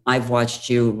 And I've watched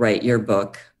you write your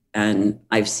book, and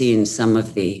I've seen some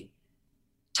of the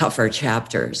tougher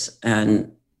chapters,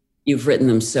 and you've written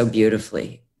them so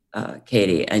beautifully,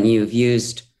 Katie, and you've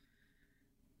used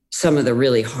some of the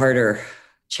really harder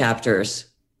chapters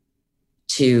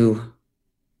to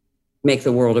make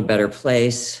the world a better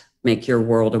place, make your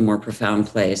world a more profound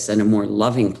place and a more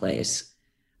loving place.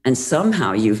 And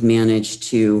somehow you've managed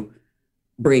to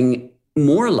bring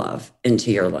more love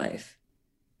into your life.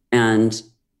 And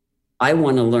I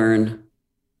want to learn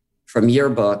from your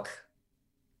book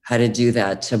how to do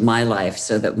that to my life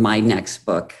so that my next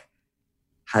book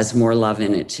has more love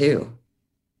in it too.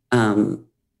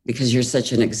 Because you're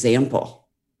such an example.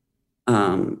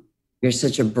 You're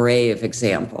such a brave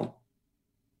example.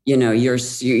 You know,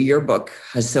 your book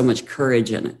has so much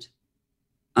courage in it.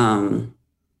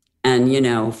 And, you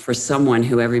know, for someone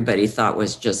who everybody thought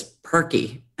was just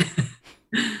perky,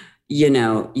 you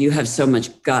know, you have so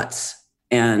much guts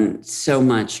and so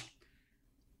much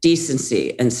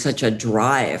decency and such a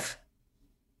drive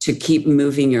to keep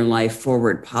moving your life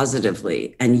forward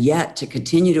positively, and yet to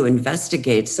continue to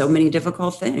investigate so many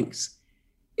difficult things.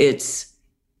 It's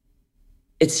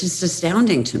just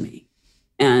astounding to me.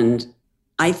 And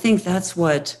I think that's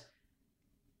what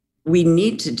we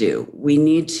need to do. We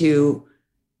need to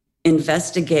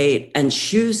investigate and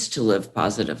choose to live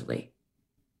positively.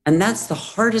 And that's the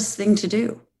hardest thing to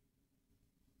do.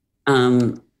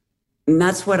 And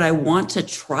that's what I want to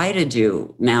try to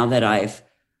do now that I've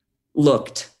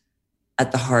looked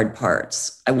at the hard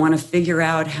parts. I want to figure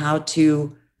out how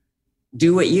to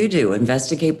do what you do,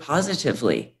 investigate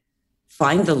positively,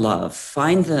 find the love,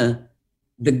 find the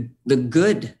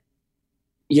good,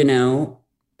 you know.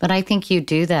 But I think you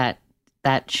do that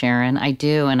Sharon. I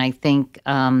do. And I think,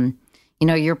 you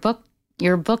know, your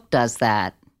book does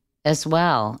that as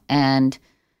well. And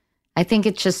I think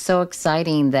it's just so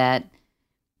exciting that,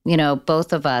 you know,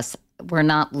 both of us, we're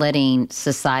not letting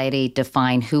society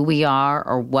define who we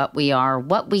are, what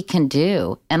we can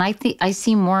do. And I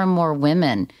see more and more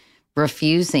women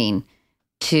refusing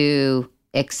to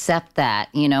accept that.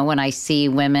 You know, when I see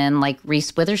women like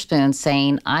Reese Witherspoon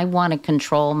saying, I want to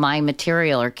control my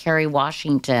material, or Kerry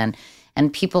Washington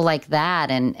and people like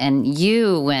that, and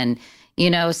you, and, you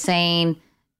know, saying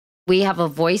we have a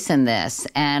voice in this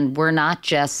and we're not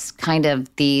just kind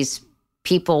of these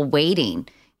people waiting.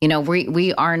 You know,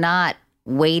 we are not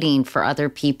waiting for other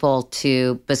people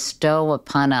to bestow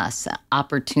upon us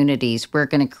opportunities. We're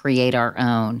going to create our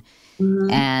own.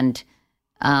 And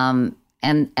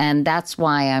that's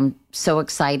why I'm so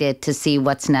excited to see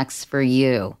what's next for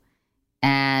you.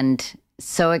 And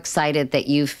so excited that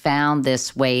you found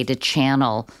this way to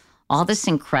channel all this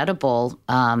incredible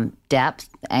depth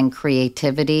and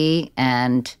creativity,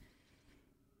 and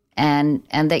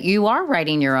that you are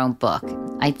writing your own book.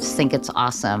 I just think it's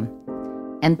awesome.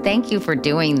 And thank you for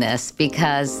doing this,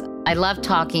 because I love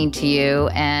talking to you,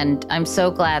 and I'm so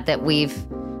glad that we've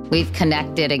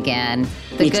connected again.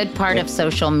 The good part of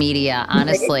social media,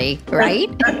 honestly, right?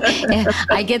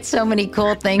 I get so many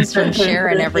cool things from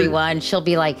Sharon, everyone. She'll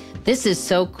be like, this is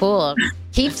so cool.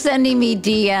 Keep sending me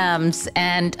DMs.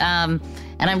 And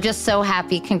I'm just so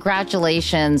happy.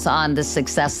 Congratulations on the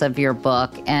success of your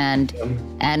book. And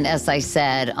as I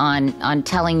said, on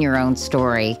telling your own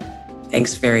story.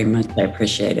 Thanks very much. I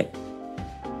appreciate it.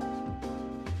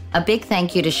 A big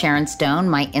thank you to Sharon Stone,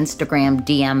 my Instagram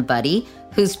DM buddy,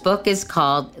 whose book is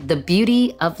called The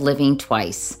Beauty of Living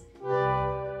Twice.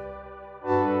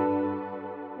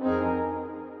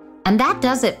 And that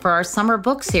does it for our summer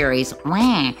book series.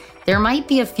 There might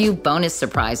be a few bonus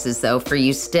surprises, though, for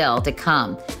you still to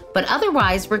come. But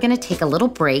otherwise, we're going to take a little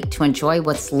break to enjoy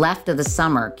what's left of the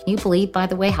summer. Can you believe, by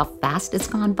the way, how fast it's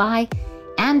gone by?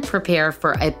 And prepare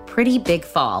for a pretty big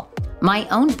fall. My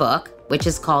own book, which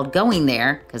is called Going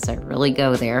There, because I really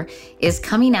go there, is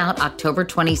coming out October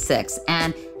 26th.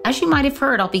 And as you might have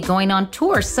heard, I'll be going on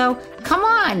tour. So come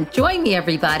on, join me,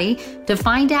 everybody. To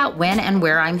find out when and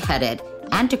where I'm headed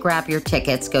and to grab your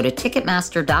tickets, go to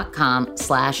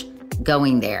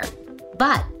Ticketmaster.com/going there.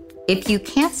 But if you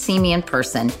can't see me in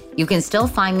person, you can still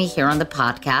find me here on the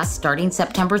podcast starting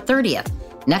September 30th.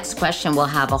 Next Question will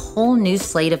have a whole new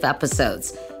slate of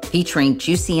episodes featuring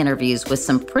juicy interviews with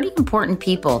some pretty important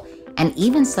people, and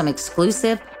even some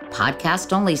exclusive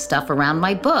podcast-only stuff around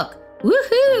my book.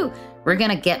 Woohoo! We're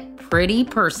going to get pretty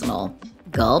personal.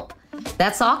 Gulp.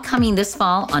 That's all coming this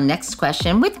fall on Next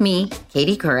Question with me,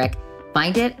 Katie Couric.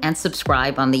 Find it and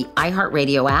subscribe on the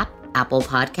iHeartRadio app, Apple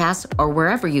Podcasts, or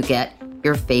wherever you get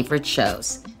your favorite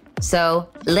shows. So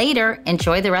later,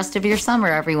 enjoy the rest of your summer,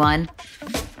 everyone.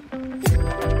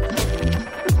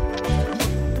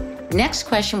 Next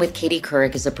Question with Katie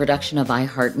Couric is a production of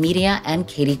iHeartMedia and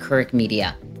Katie Couric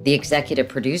Media. The executive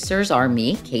producers are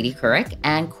me, Katie Couric,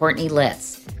 and Courtney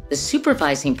Litz. The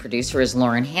supervising producer is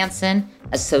Lauren Hansen.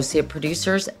 Associate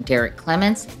producers, Derek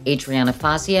Clements, Adriana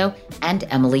Fazio, and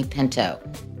Emily Pinto.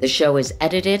 The show is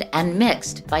edited and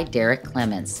mixed by Derek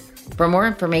Clements. For more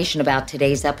information about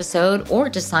today's episode, or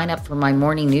to sign up for my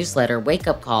morning newsletter, Wake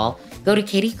Up Call, go to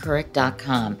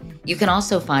katiecouric.com. You can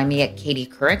also find me at Katie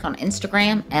Couric on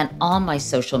Instagram and all my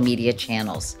social media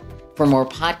channels. For more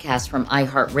podcasts from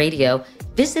iHeartRadio,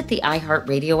 visit the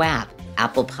iHeartRadio app,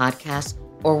 Apple Podcasts,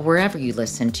 or wherever you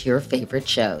listen to your favorite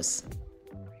shows.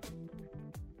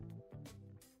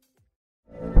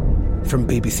 From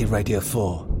BBC Radio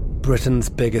 4, Britain's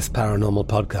biggest paranormal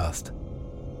podcast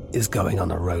is going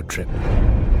on a road trip.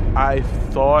 I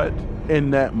thought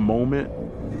in that moment,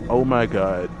 oh my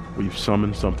God, we've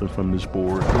summoned something from this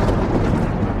board.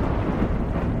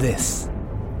 This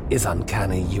is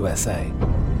Uncanny USA.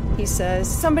 He says,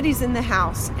 somebody's in the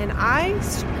house, and I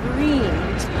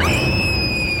screamed.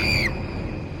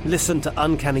 Listen to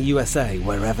Uncanny USA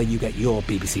wherever you get your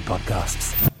BBC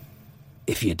podcasts,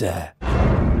 if you dare.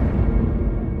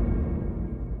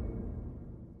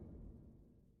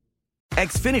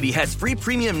 Xfinity has free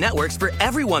premium networks for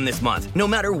everyone this month, no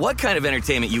matter what kind of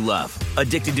entertainment you love.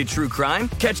 Addicted to true crime?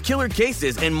 Catch killer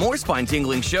cases and more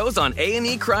spine-tingling shows on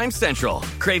A&E Crime Central.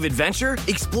 Crave adventure?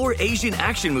 Explore Asian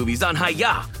action movies on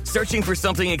Hi-YAH. Searching for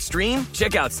something extreme?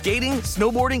 Check out skating,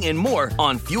 snowboarding, and more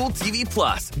on Fuel TV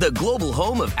Plus, the global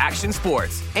home of action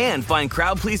sports. And find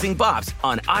crowd-pleasing bops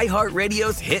on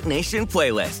iHeartRadio's Hit Nation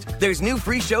playlist. There's new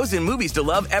free shows and movies to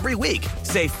love every week.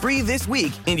 Say free this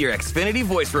week in your Xfinity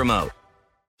voice remote.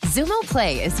 Xumo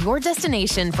Play is your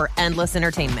destination for endless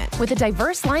entertainment. With a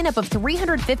diverse lineup of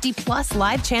 350 plus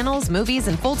live channels, movies,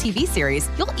 and full TV series,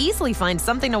 you'll easily find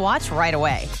something to watch right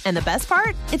away. And the best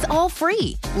part? It's all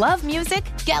free. Love music?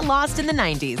 Get lost in the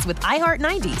 90s with iHeart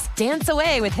 90s. Dance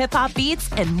away with hip-hop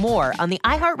beats and more on the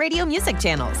iHeartRadio music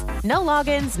channels. No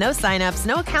logins, no signups,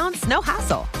 no accounts, no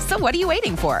hassle. So what are you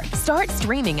waiting for? Start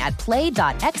streaming at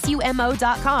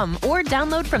play.xumo.com or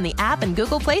download from the app and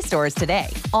Google Play stores today.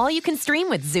 All you can stream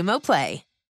with Xumo Play.